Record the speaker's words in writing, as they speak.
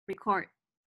Record.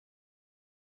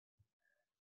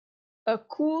 A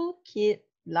Cool Kid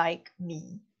Like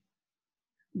Me.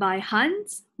 By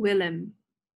Hans Willem.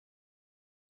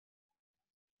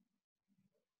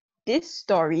 This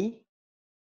story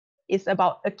is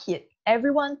about a kid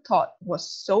everyone thought was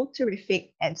so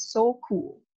terrific and so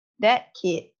cool. That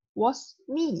kid was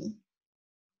me.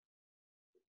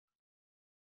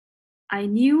 I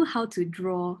knew how to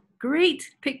draw great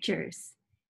pictures.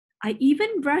 I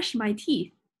even brushed my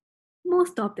teeth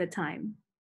most of the time.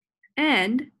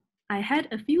 And I had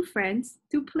a few friends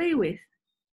to play with.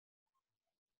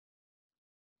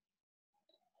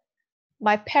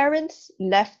 My parents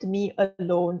left me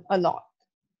alone a lot.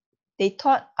 They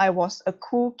thought I was a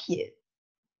cool kid,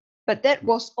 but that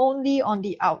was only on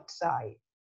the outside.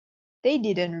 They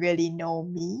didn't really know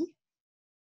me.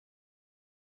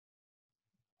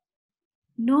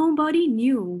 Nobody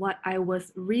knew what I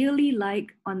was really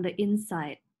like on the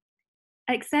inside,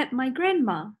 except my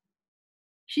grandma.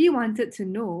 She wanted to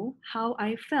know how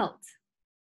I felt.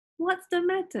 "What's the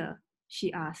matter?"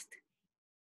 she asked.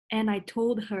 And I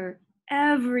told her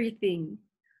everything,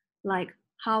 like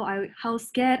how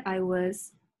scared I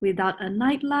was without a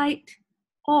nightlight,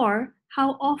 or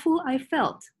how awful I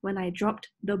felt when I dropped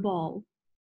the ball.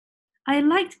 I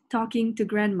liked talking to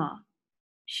Grandma.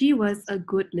 She was a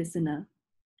good listener.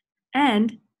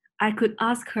 And I could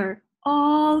ask her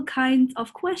all kinds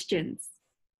of questions.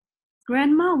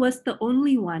 Grandma was the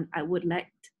only one I would let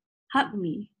hug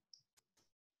me.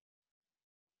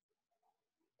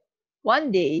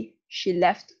 One day, she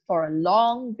left for a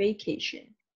long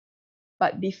vacation.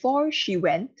 But before she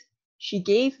went, she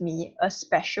gave me a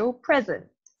special present.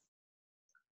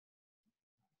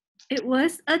 It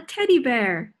was a teddy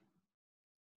bear.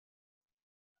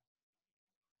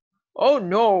 Oh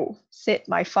no, said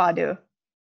my father.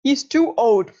 He's too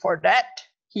old for that.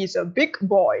 He's a big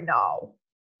boy now.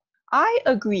 I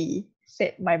agree,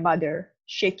 said my mother,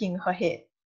 shaking her head.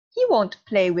 He won't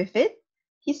play with it.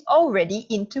 He's already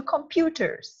into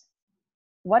computers.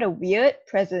 What a weird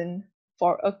present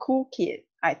for a cool kid,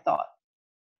 I thought.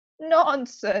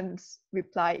 Nonsense,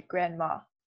 replied Grandma.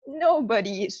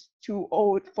 Nobody is too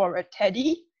old for a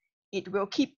teddy. It will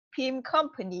keep him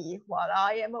company while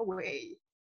I am away.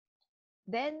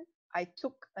 Then I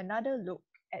took another look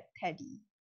at Teddy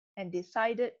and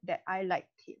decided that I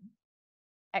liked him,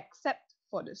 except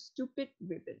for the stupid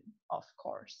ribbon, of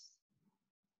course.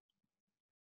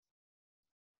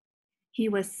 He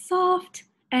was soft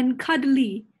and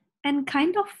cuddly and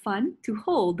kind of fun to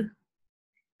hold.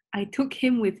 I took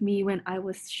him with me when I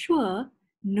was sure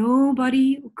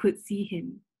nobody could see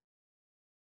him.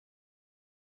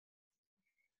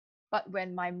 But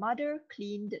when my mother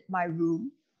cleaned my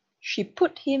room, she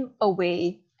put him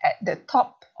away at the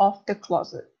top of the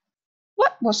closet.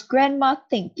 What was Grandma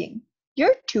thinking?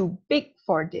 You're too big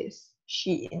for this,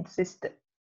 she insisted.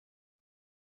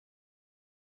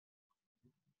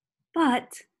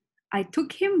 But I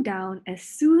took him down as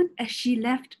soon as she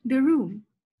left the room.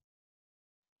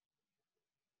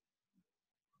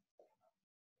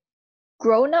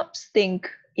 Grown-ups think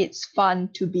it's fun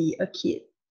to be a kid,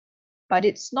 but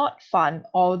it's not fun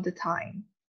all the time.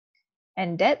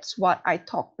 And that's what I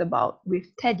talked about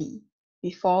with Teddy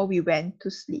before we went to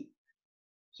sleep.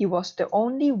 He was the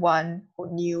only one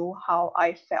who knew how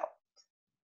I felt.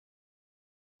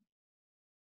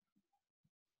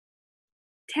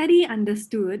 Teddy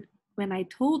understood when I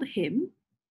told him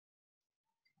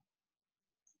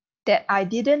That I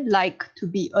didn't like to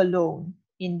be alone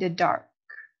in the dark.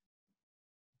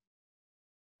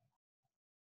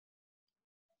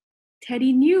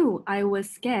 Teddy knew I was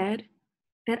scared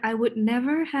that I would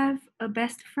never have a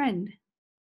best friend.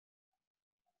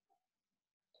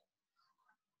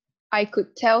 I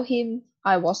could tell him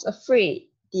I was afraid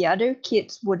the other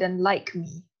kids wouldn't like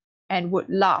me and would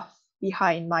laugh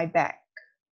behind my back.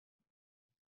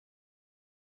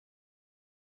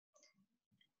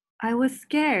 I was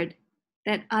scared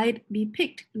that I'd be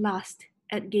picked last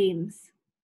at games.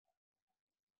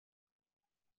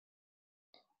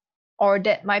 Or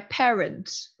that my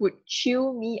parents would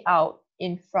chew me out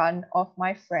in front of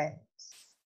my friends.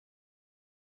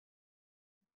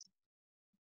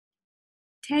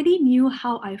 Teddy knew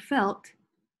how I felt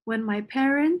when my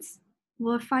parents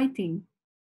were fighting.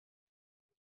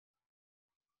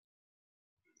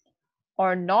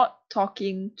 Or not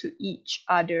talking to each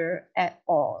other at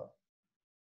all.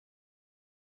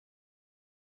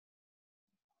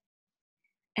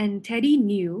 And Teddy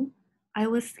knew I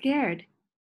was scared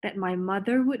that my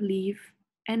mother would leave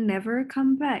and never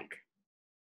come back.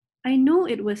 I know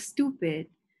it was stupid,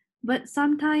 but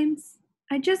sometimes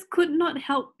I just could not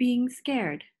help being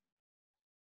scared.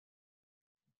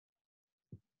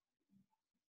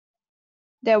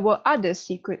 There were other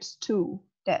secrets too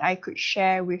that I could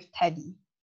share with Teddy.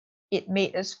 It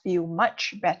made us feel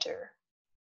much better.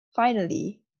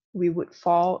 Finally, we would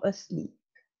fall asleep.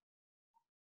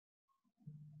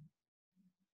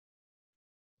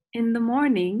 In the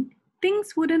morning,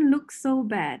 things wouldn't look so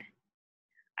bad.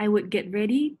 I would get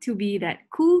ready to be that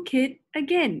cool kid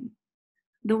again,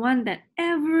 the one that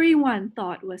everyone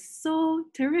thought was so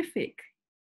terrific.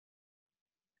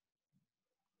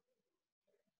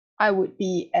 I would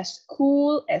be as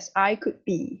cool as I could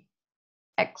be,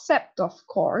 except, of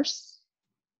course,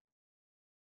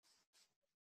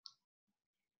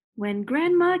 When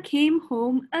Grandma came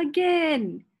home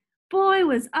again, boy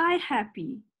was I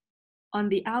happy, on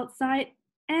the outside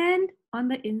and on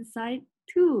the inside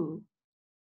too.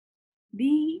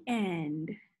 The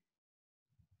end.